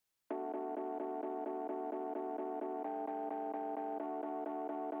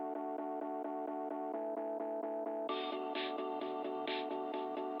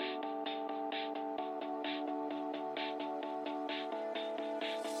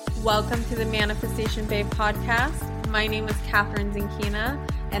Welcome to the Manifestation Babe podcast. My name is Catherine Zinkina,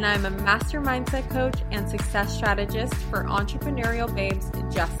 and I'm a master mindset coach and success strategist for entrepreneurial babes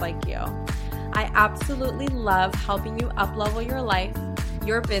just like you. I absolutely love helping you up-level your life,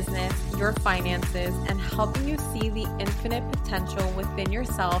 your business, your finances, and helping you see the infinite potential within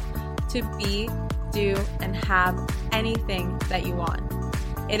yourself to be, do, and have anything that you want.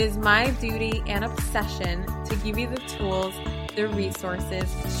 It is my duty and obsession to give you the tools, the resources,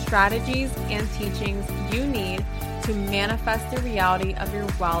 strategies, and teachings you need to manifest the reality of your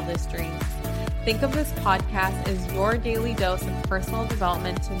wildest dreams. Think of this podcast as your daily dose of personal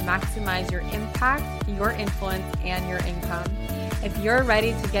development to maximize your impact, your influence, and your income. If you're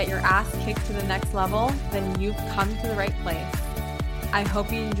ready to get your ass kicked to the next level, then you've come to the right place. I hope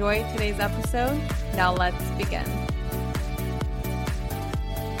you enjoyed today's episode. Now let's begin.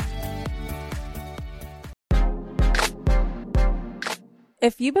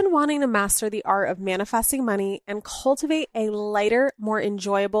 If you've been wanting to master the art of manifesting money and cultivate a lighter, more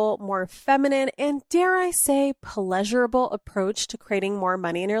enjoyable, more feminine, and dare I say, pleasurable approach to creating more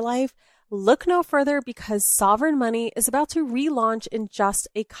money in your life, look no further because Sovereign Money is about to relaunch in just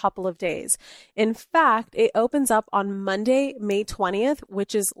a couple of days. In fact, it opens up on Monday, May 20th,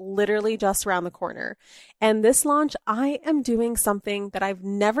 which is literally just around the corner. And this launch, I am doing something that I've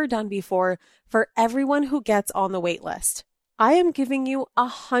never done before for everyone who gets on the wait list. I am giving you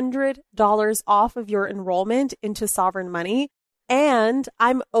 $100 off of your enrollment into Sovereign Money, and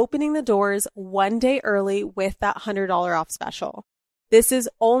I'm opening the doors one day early with that $100 off special. This is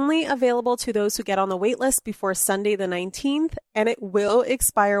only available to those who get on the wait list before Sunday the 19th, and it will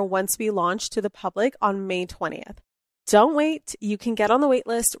expire once we launch to the public on May 20th. Don't wait. You can get on the wait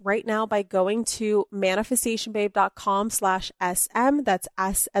list right now by going to manifestationbabe.com/SM. That's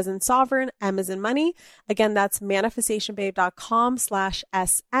S as in sovereign, M as in money. Again, that's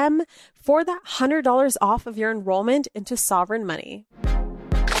manifestationbabe.com/SM for that $100 off of your enrollment into Sovereign Money.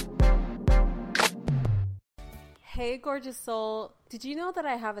 Hey, gorgeous soul. Did you know that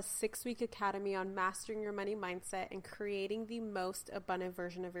I have a 6-week academy on mastering your money mindset and creating the most abundant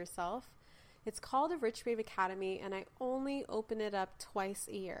version of yourself? It's called the Rich Babe Academy, and I only open it up twice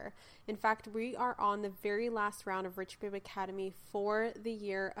a year. In fact, we are on the very last round of Rich Babe Academy for the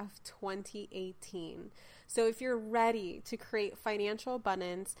year of 2018. So if you're ready to create financial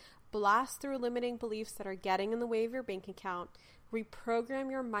abundance, blast through limiting beliefs that are getting in the way of your bank account,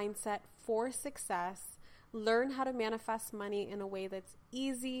 reprogram your mindset for success, learn how to manifest money in a way that's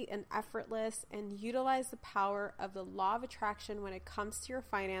easy and effortless, and utilize the power of the law of attraction when it comes to your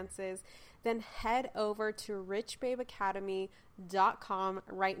finances, then head over to richbabeacademy.com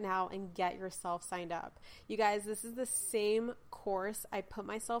right now and get yourself signed up. You guys, this is the same course I put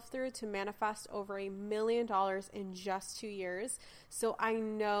myself through to manifest over $1 million in just 2 years, so I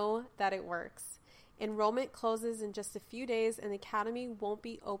know that it works. Enrollment closes in just a few days, and the academy won't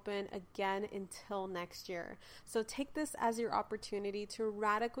be open again until next year. So take this as your opportunity to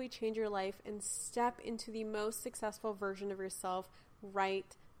radically change your life and step into the most successful version of yourself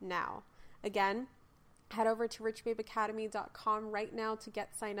right now. Again, head over to richbabeacademy.com right now to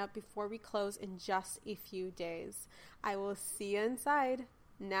get signed up before we close in just a few days. I will see you inside.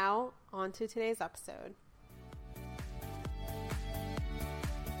 Now, on to today's episode.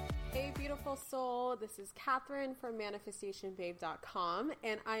 Hey, beautiful soul. This is Catherine from manifestationbabe.com,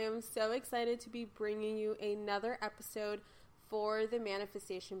 and I am so excited to be bringing you another episode for the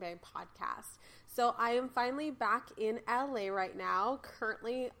Manifestation Babe podcast. So I am finally back in LA right now,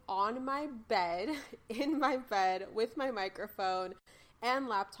 currently on my bed, in my bed with my microphone and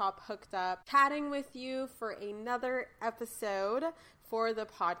laptop hooked up, chatting with you for another episode for the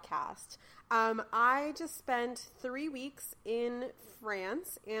podcast. I just spent 3 weeks in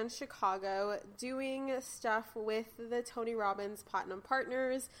France and Chicago doing stuff with the Tony Robbins Platinum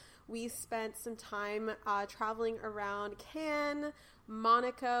Partners. We spent some time traveling around Cannes,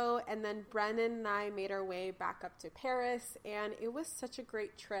 Monaco, and then Brennan and I made our way back up to Paris, and it was such a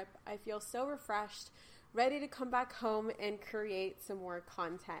great trip. I feel so refreshed, ready to come back home and create some more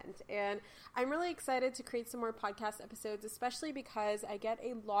content. And I'm really excited to create some more podcast episodes, especially because I get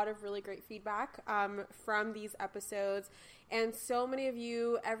a lot of really great feedback from these episodes. And so many of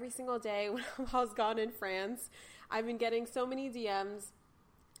you, every single day when I was gone in France, I've been getting so many DMs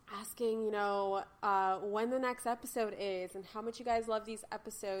asking, when the next episode is and how much you guys love these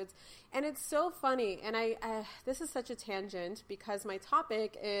episodes. And it's so funny. And this is such a tangent because my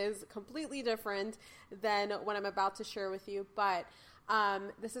topic is completely different than what I'm about to share with you. But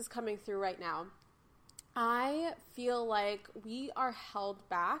this is coming through right now. I feel like we are held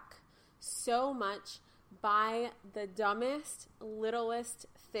back so much by the dumbest, littlest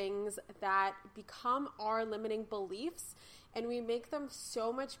things that become our limiting beliefs, and we make them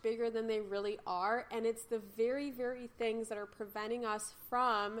so much bigger than they really are. And it's the very, very things that are preventing us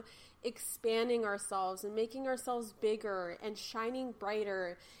from expanding ourselves and making ourselves bigger and shining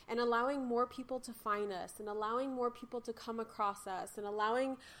brighter and allowing more people to find us and allowing more people to come across us and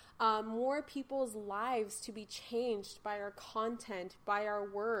allowing more people's lives to be changed by our content, by our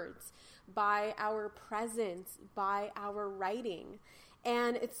words, by our presence, by our writing.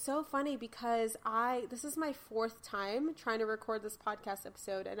 And it's so funny because this is my 4th time trying to record this podcast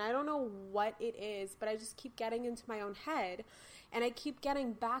episode, and I don't know what it is, but I just keep getting into my own head, and I keep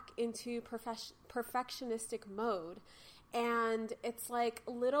getting back into perfectionistic mode. And it's like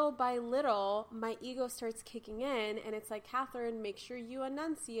little by little, my ego starts kicking in, and it's like, Catherine, make sure you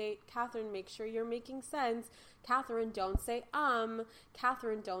enunciate. Catherine, make sure you're making sense. Catherine, don't say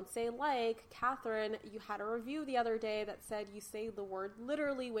Catherine, don't say like. Catherine, you had a review the other day that said you say the word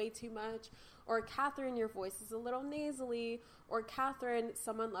literally way too much. Or Catherine, your voice is a little nasally. Or Catherine,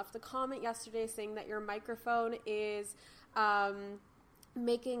 someone left a comment yesterday saying that your microphone is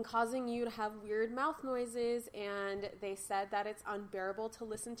causing you to have weird mouth noises, and they said that it's unbearable to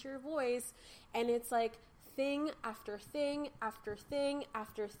listen to your voice. And it's like thing after thing after thing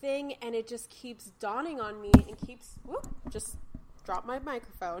after thing, and it just keeps dawning on me and keeps just drop my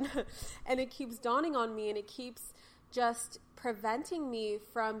microphone and it keeps dawning on me, and it keeps just preventing me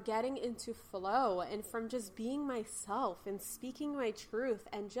from getting into flow and from just being myself and speaking my truth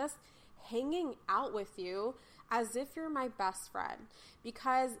and just hanging out with you as if you're my best friend,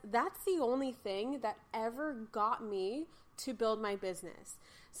 because that's the only thing that ever got me to build my business.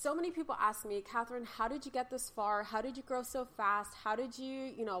 So many people ask me, Catherine, how did you get this far? How did you grow so fast? How did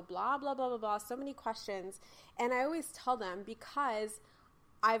you, blah, blah, blah, blah, blah, so many questions. And I always tell them, because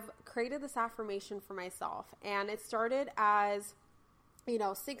I've created this affirmation for myself, and it started as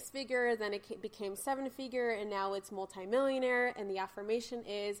 6-figure, then it became 7-figure, and now it's multimillionaire. And the affirmation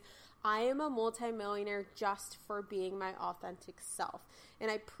is, I am a multimillionaire just for being my authentic self.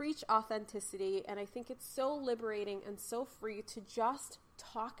 And I preach authenticity, and I think it's so liberating and so free to just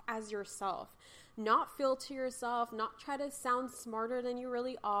talk as yourself, not filter yourself, not try to sound smarter than you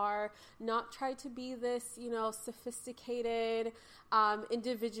really are, not try to be this, sophisticated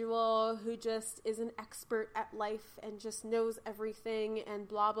individual who just is an expert at life and just knows everything and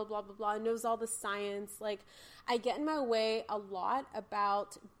blah, blah, blah, blah, blah, knows all the science. Like, I get in my way a lot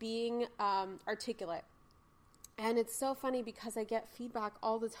about being articulate. And it's so funny because I get feedback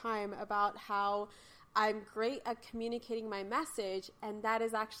all the time about how I'm great at communicating my message, and that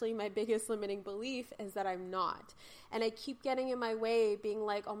is actually my biggest limiting belief, is that I'm not. And I keep getting in my way, being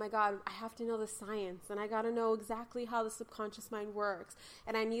like, oh my God, I have to know the science, and I got to know exactly how the subconscious mind works,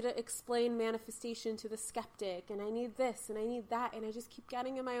 and I need to explain manifestation to the skeptic, and I need this, and I need that, and I just keep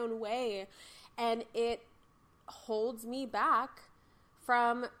getting in my own way, and it holds me back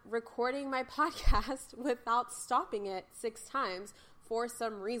from recording my podcast without stopping it 6 times for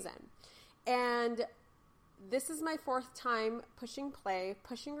some reason. And this is my 4th time pushing play,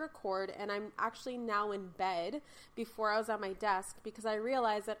 pushing record, and I'm actually now in bed before I was at my desk, because I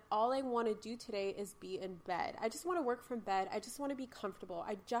realized that all I want to do today is be in bed. I just want to work from bed. I just want to be comfortable.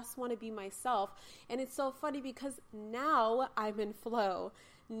 I just want to be myself. And it's so funny because now I'm in flow.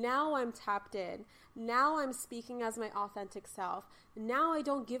 Now I'm tapped in. Now I'm speaking as my authentic self. Now I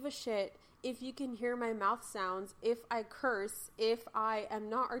don't give a shit if you can hear my mouth sounds, if I curse, if I am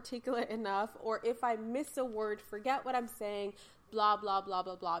not articulate enough, or if I miss a word, forget what I'm saying, blah, blah, blah,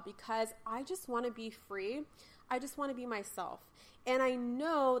 blah, blah, because I just want to be free. I just want to be myself. And I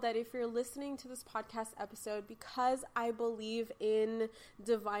know that if you're listening to this podcast episode, because I believe in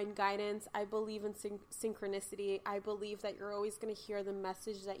divine guidance, I believe in synchronicity, I believe that you're always going to hear the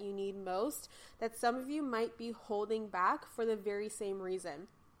message that you need most, that some of you might be holding back for the very same reason.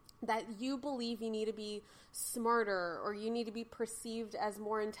 That you believe you need to be smarter, or you need to be perceived as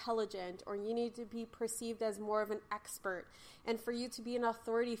more intelligent, or you need to be perceived as more of an expert. And for you to be an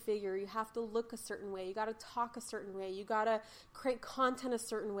authority figure, you have to look a certain way. You got to talk a certain way. You got to create content a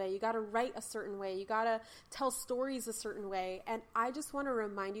certain way. You got to write a certain way. You got to tell stories a certain way. And I just want to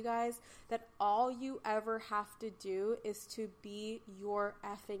remind you guys that all you ever have to do is to be your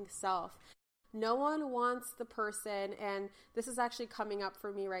effing self. No one wants the person, and this is actually coming up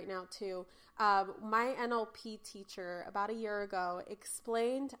for me right now too. My NLP teacher about a year ago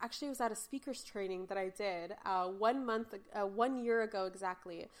explained, actually it was at a speaker's training that I did 1 year ago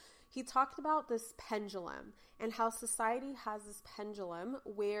exactly. He talked about this pendulum and how society has this pendulum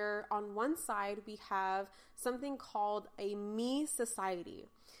where on one side we have something called a me society.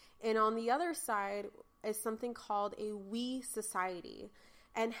 And on the other side, is something called a we society,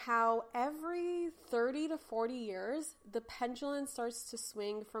 and how every 30 to 40 years, the pendulum starts to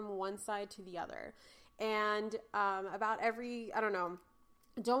swing from one side to the other. And about every, I don't know,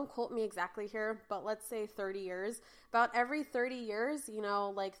 don't quote me exactly here, but let's say 30 years. About every 30 years,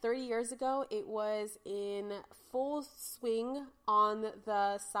 like 30 years ago, it was in full swing on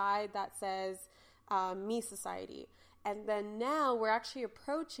the side that says me society. And then now we're actually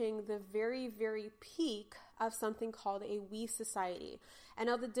approaching the very, very peak of something called a we society. And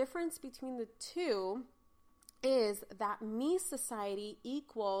now the difference between the two is that me society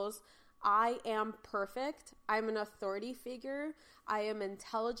equals I am perfect. I'm an authority figure. I am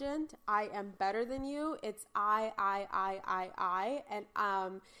intelligent. I am better than you. It's I.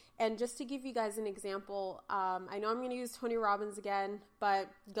 And just to give you guys an example, I know I'm going to use Tony Robbins again, but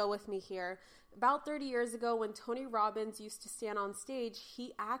go with me here. About 30 years ago, when Tony Robbins used to stand on stage,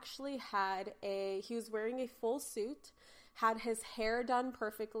 he actually he was wearing a full suit, had his hair done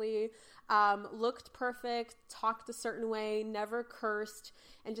perfectly, looked perfect, talked a certain way, never cursed,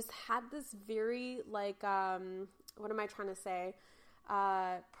 and just had this very, what am I trying to say?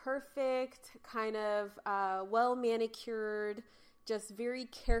 Perfect, kind of well manicured, just very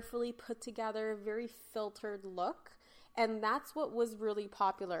carefully put together, very filtered look. And that's what was really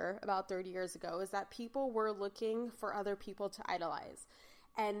popular about 30 years ago, is that people were looking for other people to idolize.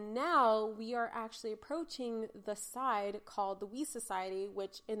 And now we are actually approaching the side called the we society,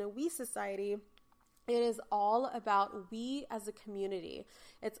 which in a we society, it is all about we as a community.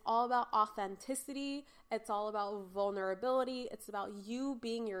 It's all about authenticity. It's all about vulnerability. It's about you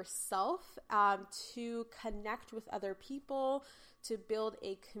being yourself, to connect with other people, to build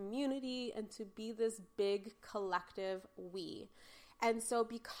a community, and to be this big collective we. And so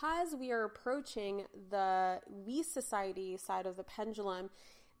because we are approaching the we society side of the pendulum,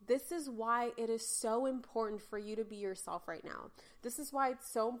 this is why it is so important for you to be yourself right now. This is why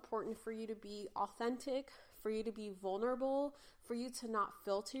it's so important for you to be authentic, for you to be vulnerable, for you to not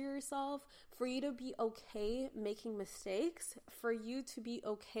filter yourself, for you to be okay making mistakes, for you to be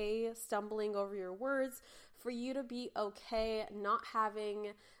okay stumbling over your words, for you to be okay not having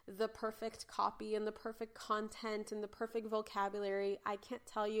the perfect copy and the perfect content and the perfect vocabulary. I can't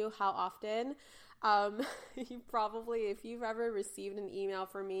tell you how often you probably, if you've ever received an email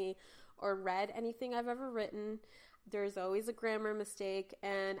from me or read anything I've ever written, there's always a grammar mistake,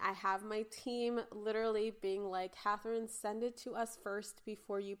 and I have my team literally being like, Catherine, send it to us first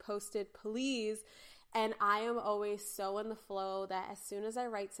before you post it, please. And I am always so in the flow that as soon as I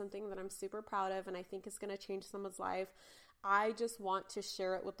write something that I'm super proud of and I think is going to change someone's life, I just want to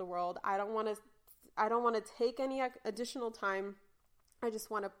share it with the world. I don't want to take any additional time. I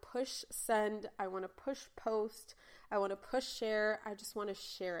just want to push send. I want to push post. I want to push share. I just want to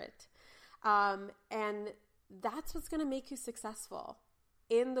share it. And that's what's going to make you successful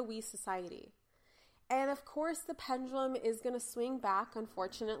in the we society. And of course, the pendulum is going to swing back.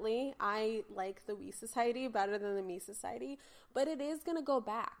 Unfortunately, I like the we society better than the me society, but it is going to go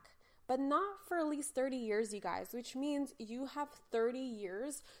back. But not for at least 30 years, you guys, which means you have 30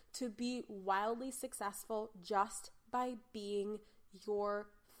 years to be wildly successful just by being your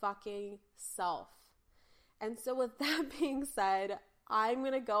fucking self. And so with that being said, I'm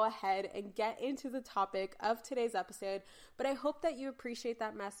going to go ahead and get into the topic of today's episode, but I hope that you appreciate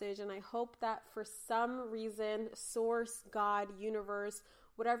that message, and I hope that for some reason, source, God, universe,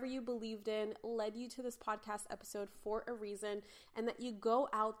 whatever you believed in led you to this podcast episode for a reason, and that you go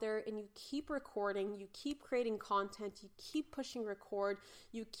out there and you keep recording, you keep creating content, you keep pushing record,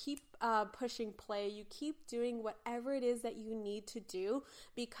 you keep pushing play, you keep doing whatever it is that you need to do,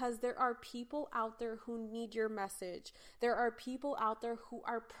 because there are people out there who need your message. There are people out there who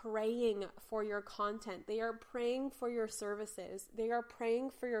are praying for your content. They are praying for your services. They are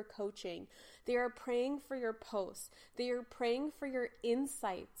praying for your coaching. They are praying for your posts. They are praying for your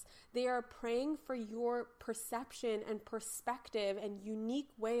insights. They are praying for your perception and perspective and unique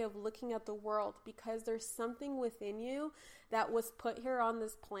way of looking at the world, because there's something within you that was put here on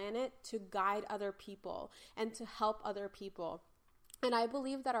this planet to guide other people and to help other people. And I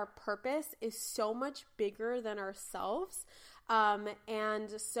believe that our purpose is so much bigger than ourselves. And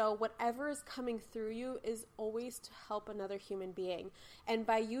so whatever is coming through you is always to help another human being. And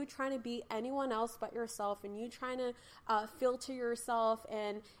by you trying to be anyone else but yourself, and you trying to filter yourself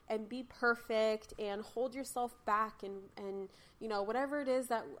and be perfect and hold yourself back and you know, whatever it is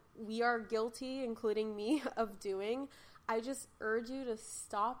that we are guilty, including me, of doing, I just urge you to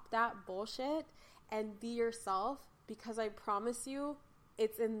stop that bullshit and be yourself, because I promise you,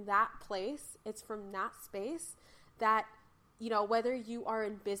 it's in that place, it's from that space that whether you are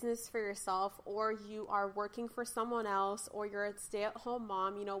in business for yourself or you are working for someone else or you're a stay-at-home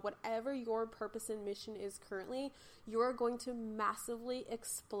mom, whatever your purpose and mission is currently, you're going to massively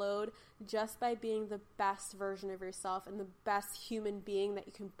explode just by being the best version of yourself and the best human being that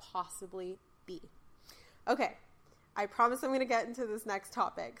you can possibly be. Okay, I promise I'm going to get into this next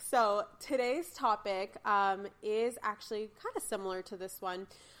topic. So today's topic is actually kind of similar to this one.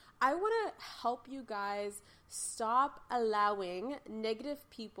 I want to help you guys stop allowing negative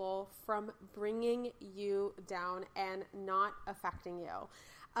people from bringing you down and not affecting you.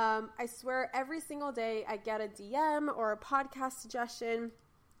 I swear every single day I get a DM or a podcast suggestion,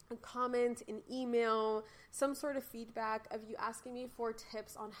 a comment, an email, some sort of feedback of you asking me for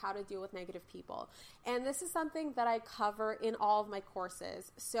tips on how to deal with negative people. And this is something that I cover in all of my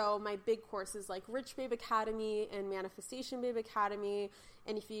courses. So my big courses like Rich Babe Academy and Manifestation Babe Academy.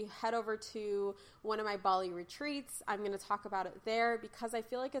 And if you head over to one of my Bali retreats, I'm going to talk about it there because I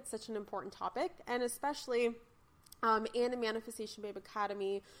feel like it's such an important topic. And especially in a Manifestation Babe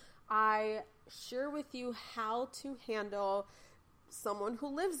Academy, I share with you how to handle someone who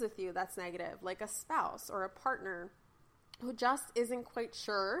lives with you that's negative, like a spouse or a partner who just isn't quite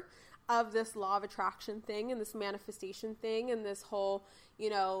sure of this law of attraction thing and this manifestation thing and this whole,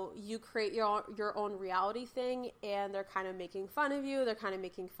 you create your own reality thing, and they're kind of making fun of you. They're kind of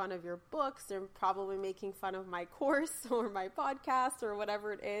making fun of your books. They're probably making fun of my course or my podcast or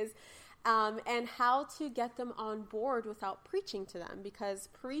whatever it is. And how to get them on board without preaching to them, because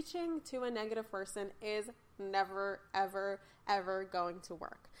preaching to a negative person is never, ever, ever going to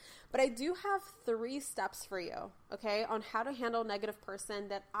work. But I do have 3 steps for you, okay, on how to handle a negative person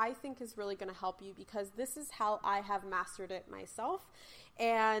that I think is really going to help you, because this is how I have mastered it myself.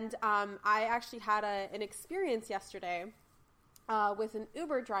 And I actually had an experience yesterday with an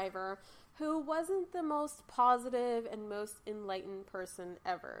Uber driver who wasn't the most positive and most enlightened person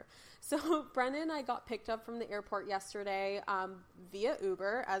ever. So Brendan and I got picked up from the airport yesterday via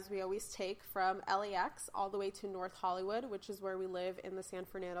Uber, as we always take from LAX all the way to North Hollywood, which is where we live in the San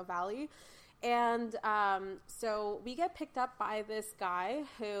Fernando Valley. And so we get picked up by this guy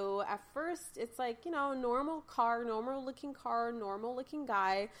who at first it's like, normal looking car, normal looking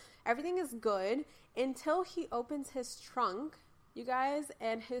guy. Everything is good until he opens his trunk, you guys,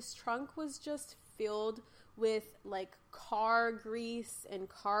 and his trunk was just filled with like car grease and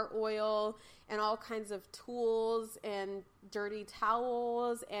car oil and all kinds of tools and dirty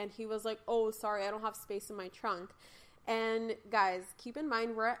towels. And he was like, "Oh, sorry, I don't have space in my trunk." And guys, keep in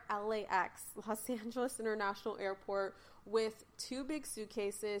mind, we're at LAX, Los Angeles International Airport, with 2 big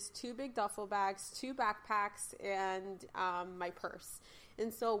suitcases, 2 big duffel bags, 2 backpacks, and my purse.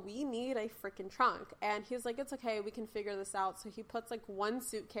 And so we need a freaking trunk. And he was like, "It's okay, we can figure this out." So he puts like 1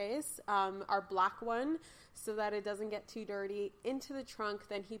 suitcase, our black one, so that it doesn't get too dirty, into the trunk.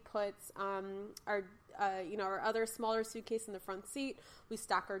 Then he puts our other smaller suitcase in the front seat. We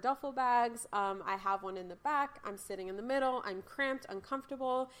stack our duffel bags. I have one in the back. I'm sitting in the middle. I'm cramped,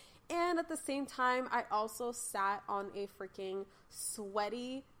 uncomfortable. And at the same time, I also sat on a freaking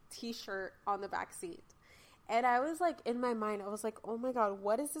sweaty t-shirt on the back seat. And I was like, in my mind, I was like, oh my God,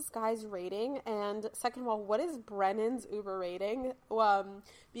 what is this guy's rating? And second of all, what is Brennan's Uber rating?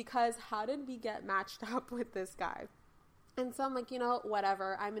 Because how did we get matched up with this guy? And so I'm like,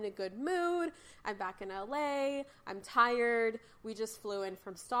 whatever. I'm in a good mood. I'm back in LA. I'm tired. We just flew in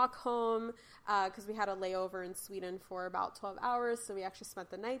from Stockholm because we had a layover in Sweden for about 12 hours. So we actually spent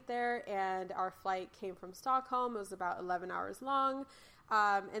the night there, and our flight came from Stockholm. It was about 11 hours long.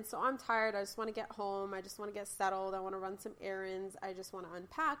 And so I'm tired. I just want to get home. I just want to get settled. I want to run some errands. I just want to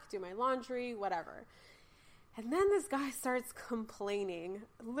unpack, do my laundry, whatever. And then this guy starts complaining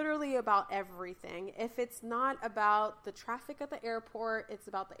literally about everything. If it's not about the traffic at the airport, it's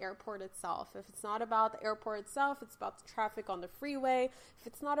about the airport itself. If it's not about the airport itself, it's about the traffic on the freeway. If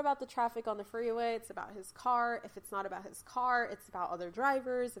it's not about the traffic on the freeway, it's about his car. If it's not about his car, it's about other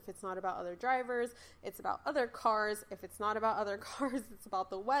drivers. If it's not about other drivers, it's about other cars. If it's not about other cars, it's about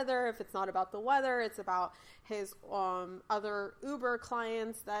the weather. If it's not about the weather, it's about his other Uber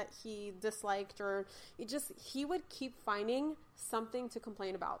clients that he disliked, or he would keep finding something to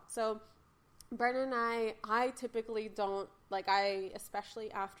complain about. So Brendan and I typically don't,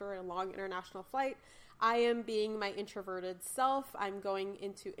 especially after a long international flight, I am being my introverted self. I'm going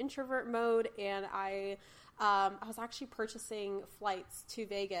into introvert mode, and I was actually purchasing flights to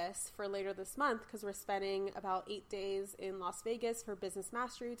Vegas for later this month because we're spending about 8 days in Las Vegas for Business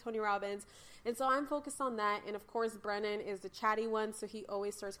Mastery, Tony Robbins. And so I'm focused on that. And of course, Brennan is the chatty one, so he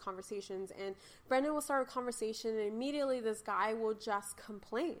always starts conversations. And Brennan will start a conversation, and immediately this guy will just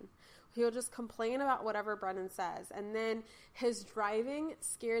complain. He'll just complain about whatever Brennan says. And then his driving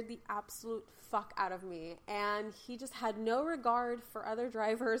scared the absolute fuck out of me. And he just had no regard for other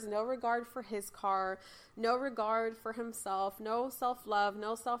drivers, no regard for his car, no regard for himself, no self-love,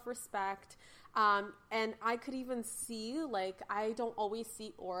 no self-respect. And I could even see, like, I don't always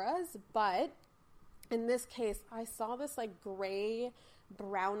see auras, but in this case, I saw this like gray,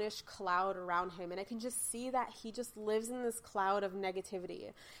 brownish cloud around him, and I can just see that he just lives in this cloud of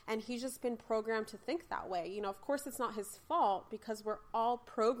negativity, and he's just been programmed to think that way. You know, of course it's not his fault, because we're all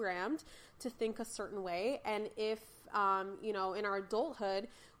programmed to think a certain way. And if you know, in our adulthood,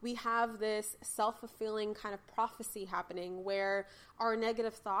 we have this self-fulfilling kind of prophecy happening where our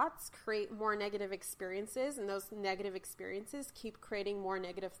negative thoughts create more negative experiences, and those negative experiences keep creating more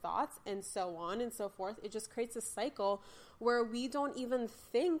negative thoughts, and so on and so forth. It just creates a cycle where we don't even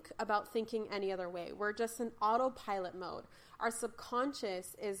think about thinking any other way. We're just in autopilot mode. Our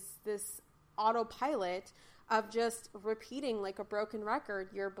subconscious is this autopilot of just repeating like a broken record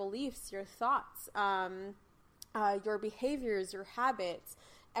your beliefs, your thoughts, your behaviors, your habits,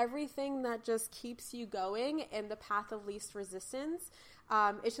 everything that just keeps you going in the path of least resistance.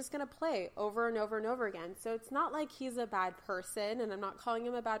 It's just going to play over and over and over again. So it's not like he's a bad person, and I'm not calling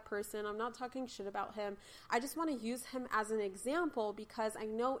him a bad person. I'm not talking shit about him. I just want to use him as an example, because I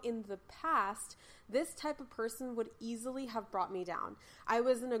know in the past, this type of person would easily have brought me down. I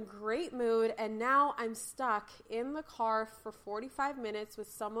was in a great mood, and now I'm stuck in the car for 45 minutes with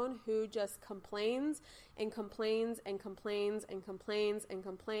someone who just complains and complains and complains and complains and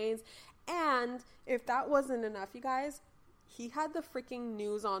complains. And if that wasn't enough, you guys, he had the freaking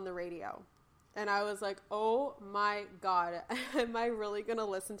news on the radio. And I was like, oh my God, am I really going to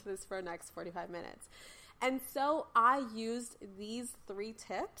listen to this for the next 45 minutes? And so I used these 3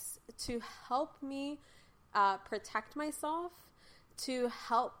 tips to help me protect myself, to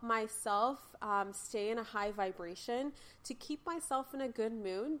help myself stay in a high vibration, to keep myself in a good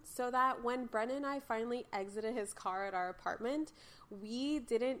mood, so that when Brennan and I finally exited his car at our apartment, we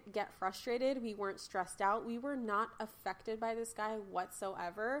didn't get frustrated. We weren't stressed out. We were not affected by this guy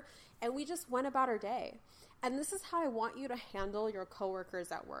whatsoever. And we just went about our day. And this is how I want you to handle your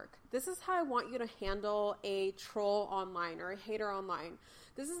coworkers at work. This is how I want you to handle a troll online or a hater online.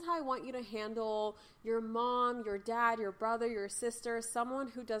 This is how I want you to handle your mom, your dad, your brother, your sister, someone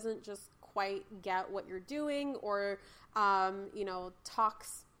who doesn't just quite get what you're doing, or, you know,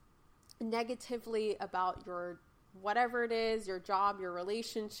 talks negatively about your whatever it is, your job, your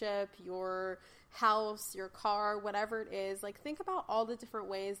relationship, your house, your car, whatever it is. Like, think about all the different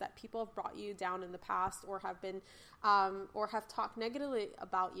ways that people have brought you down in the past, or have been, or have talked negatively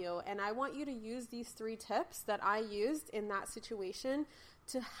about you. And I want you to use these 3 tips that I used in that situation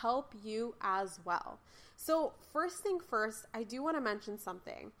to help you as well. So first thing first, I do want to mention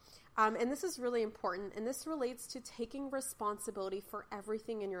something. And this is really important, and this relates to taking responsibility for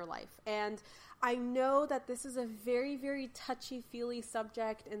everything in your life. And I know that this is a very, very touchy-feely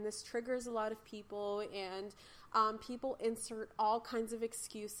subject, and this triggers a lot of people, and people insert all kinds of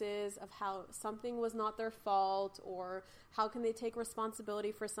excuses of how something was not their fault, or how can they take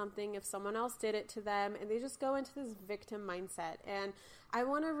responsibility for something if someone else did it to them, and they just go into this victim mindset. And I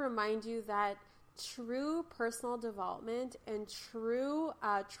want to remind you that true personal development and true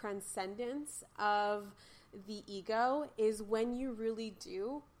transcendence of the ego is when you really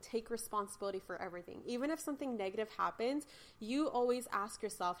do take responsibility for everything. Even if something negative happens, you always ask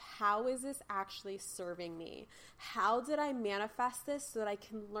yourself, how is this actually serving me? How did I manifest this so that I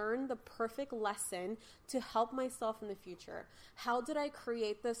can learn the perfect lesson to help myself in the future? How did I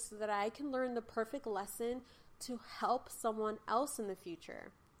create this so that I can learn the perfect lesson to help someone else in the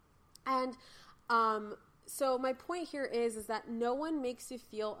future? And so my point here is that no one makes you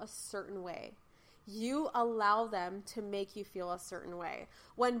feel a certain way. You allow them to make you feel a certain way.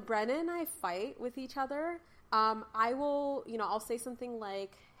 When Brennan and I fight with each other, I will, I'll say something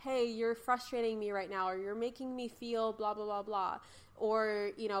like, hey, you're frustrating me right now, or you're making me feel blah, blah, blah, blah.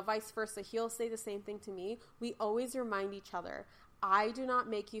 Or, vice versa. He'll say the same thing to me. We always remind each other, I do not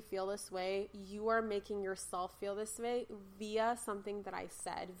make you feel this way. You are making yourself feel this way via something that I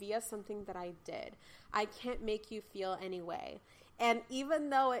said, via something that I did. I can't make you feel any way. And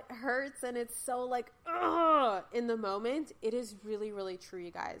even though it hurts and it's so like, ugh, in the moment, it is really, really true, you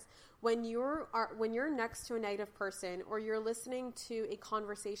guys. When you're next to a negative person, or you're listening to a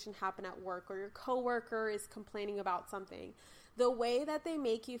conversation happen at work, or your coworker is complaining about something, The way that they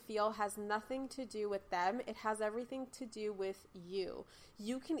make you feel has nothing to do with them. It has everything to do with you.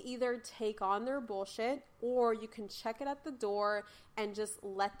 You can either take on their bullshit, or you can check it at the door and just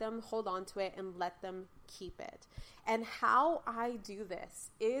let them hold on to it and let them keep it. And how I do this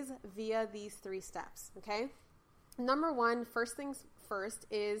is via these 3 steps, okay? Number 1, first things first,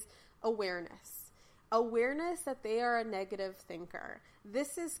 is awareness. Awareness that they are a negative thinker.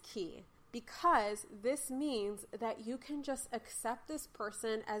 This is key, because this means that you can just accept this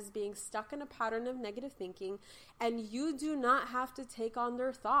person as being stuck in a pattern of negative thinking, and you do not have to take on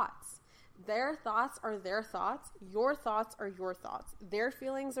their thoughts. Their thoughts are their thoughts. Your thoughts are your thoughts. Their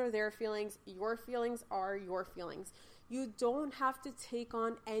feelings are their feelings. Your feelings are your feelings. You don't have to take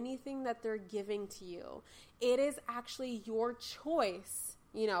on anything that they're giving to you. It is actually your choice,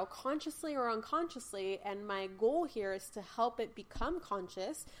 consciously or unconsciously. And my goal here is to help it become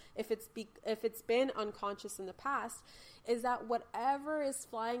conscious. If it's been unconscious in the past, is that whatever is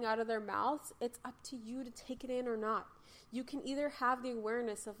flying out of their mouths, it's up to you to take it in or not. You can either have the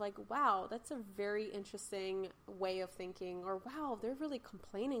awareness of like, wow, that's a very interesting way of thinking, or wow, they're really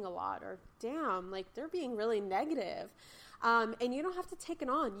complaining a lot, or damn, like they're being really negative. And you don't have to take it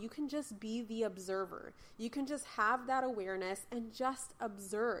on. You can just be the observer. You can just have that awareness and just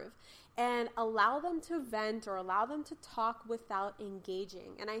observe and allow them to vent or allow them to talk without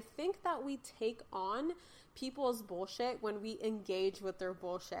engaging. And I think that we take on people's bullshit when we engage with their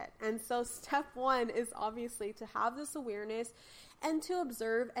bullshit. And so step 1 is obviously to have this awareness and to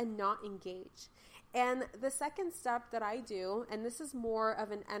observe and not engage. And the second step that I do, and this is more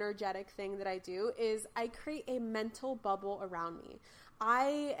of an energetic thing that I do, is I create a mental bubble around me.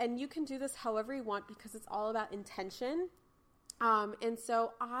 And you can do this however you want, because it's all about intention. And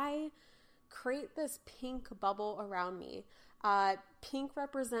so I create this pink bubble around me. Pink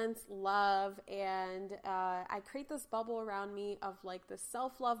represents love, and I create this bubble around me of like the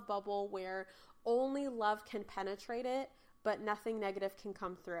self-love bubble where only love can penetrate it, but nothing negative can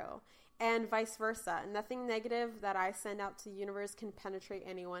come through. And vice versa. Nothing negative that I send out to the universe can penetrate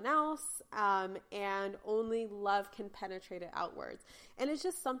anyone else, and only love can penetrate it outwards. And it's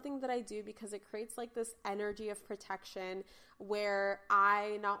just something that I do because it creates like this energy of protection where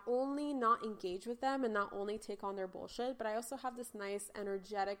I not only not engage with them and not only take on their bullshit, but I also have this nice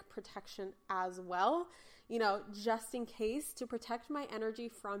energetic protection as well, just in case, to protect my energy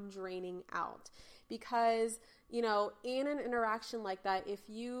from draining out. Because in an interaction like that, if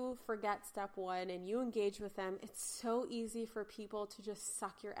you forget step 1 and you engage with them, it's so easy for people to just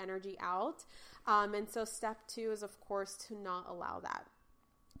suck your energy out. And so step 2 is, of course, to not allow that.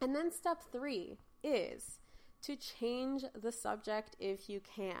 And then step 3 is to change the subject if you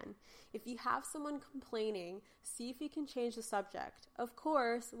can. If you have someone complaining, see if you can change the subject. Of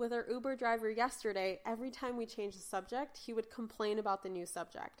course, with our Uber driver yesterday, every time we changed the subject, he would complain about the new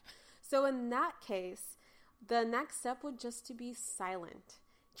subject. So in that case, the next step would just to be silent.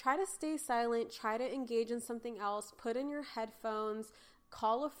 Try to stay silent, try to engage in something else, put in your headphones,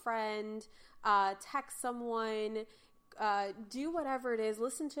 call a friend, text someone, do whatever it is,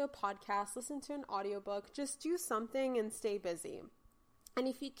 listen to a podcast, listen to an audiobook, just do something and stay busy. And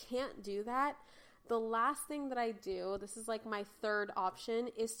if you can't do that, the last thing that I do, this is like my third option,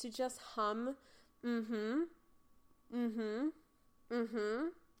 is to just hum,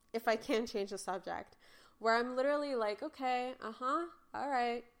 if I can change the subject. Where I'm literally like, okay, all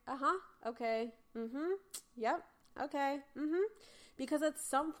right, okay, yep, okay, Because at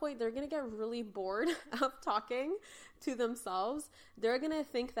some point, they're going to get really bored of talking to themselves. They're going to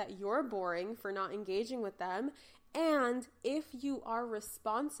think that you're boring for not engaging with them. And if you are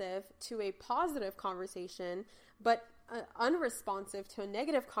responsive to a positive conversation, but unresponsive to a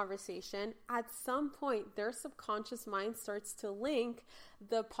negative conversation, at some point their subconscious mind starts to link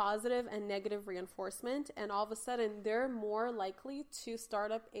the positive and negative reinforcement, and all of a sudden they're more likely to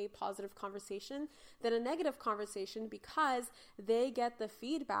start up a positive conversation than a negative conversation, because they get the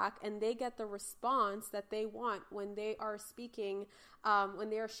feedback and they get the response that they want when they are speaking, when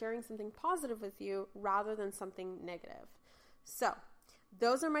they are sharing something positive with you rather than something negative. So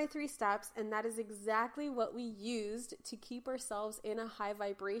those are my 3 steps, and that is exactly what we used to keep ourselves in a high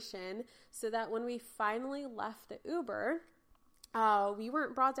vibration, so that when we finally left the Uber, we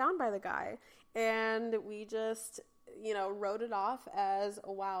weren't brought down by the guy, and we just, wrote it off as,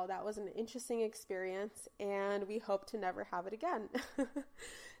 wow, that was an interesting experience, and we hope to never have it again.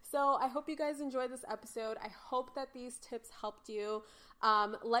 So I hope you guys enjoyed this episode. I hope that these tips helped you.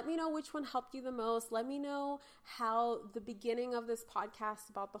 Let me know which one helped you the most. Let me know how the beginning of this podcast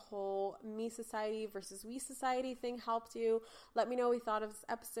about the whole me society versus we society thing helped you. Let me know what you thought of this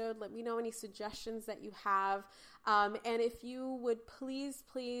episode. Let me know any suggestions that you have. And if you would please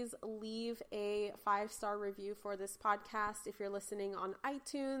leave a 5-star review for this podcast if you're listening on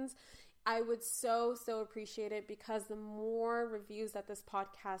iTunes. I would so appreciate it, because the more reviews that this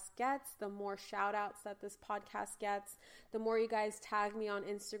podcast gets, the more shout outs that this podcast gets, the more you guys tag me on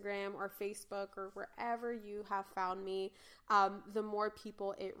Instagram or Facebook or wherever you have found me, the more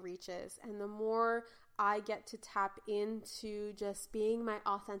people it reaches, and the more I get to tap into just being my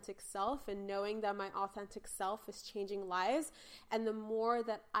authentic self and knowing that my authentic self is changing lives, and the more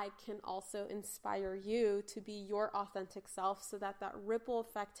that I can also inspire you to be your authentic self, so that that ripple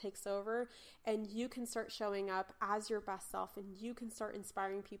effect takes over and you can start showing up as your best self, and you can start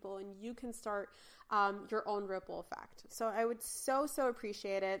inspiring people, and you can start your own ripple effect. So I would so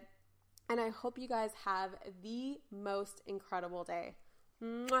appreciate it, and I hope you guys have the most incredible day.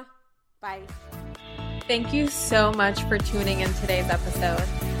 Mwah. Bye. Thank you so much for tuning in today's episode.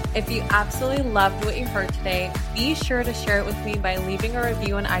 If you absolutely loved what you heard today, be sure to share it with me by leaving a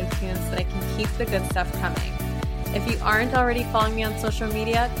review on iTunes so that I can keep the good stuff coming. If you aren't already following me on social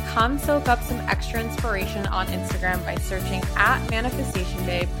media, come soak up some extra inspiration on Instagram by searching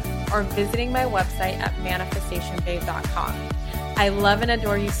 @ManifestationBabe or visiting my website at manifestationbabe.com. I love and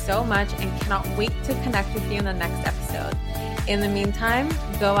adore you so much and cannot wait to connect with you in the next episode. In the meantime,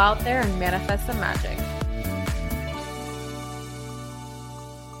 go out there and manifest some magic.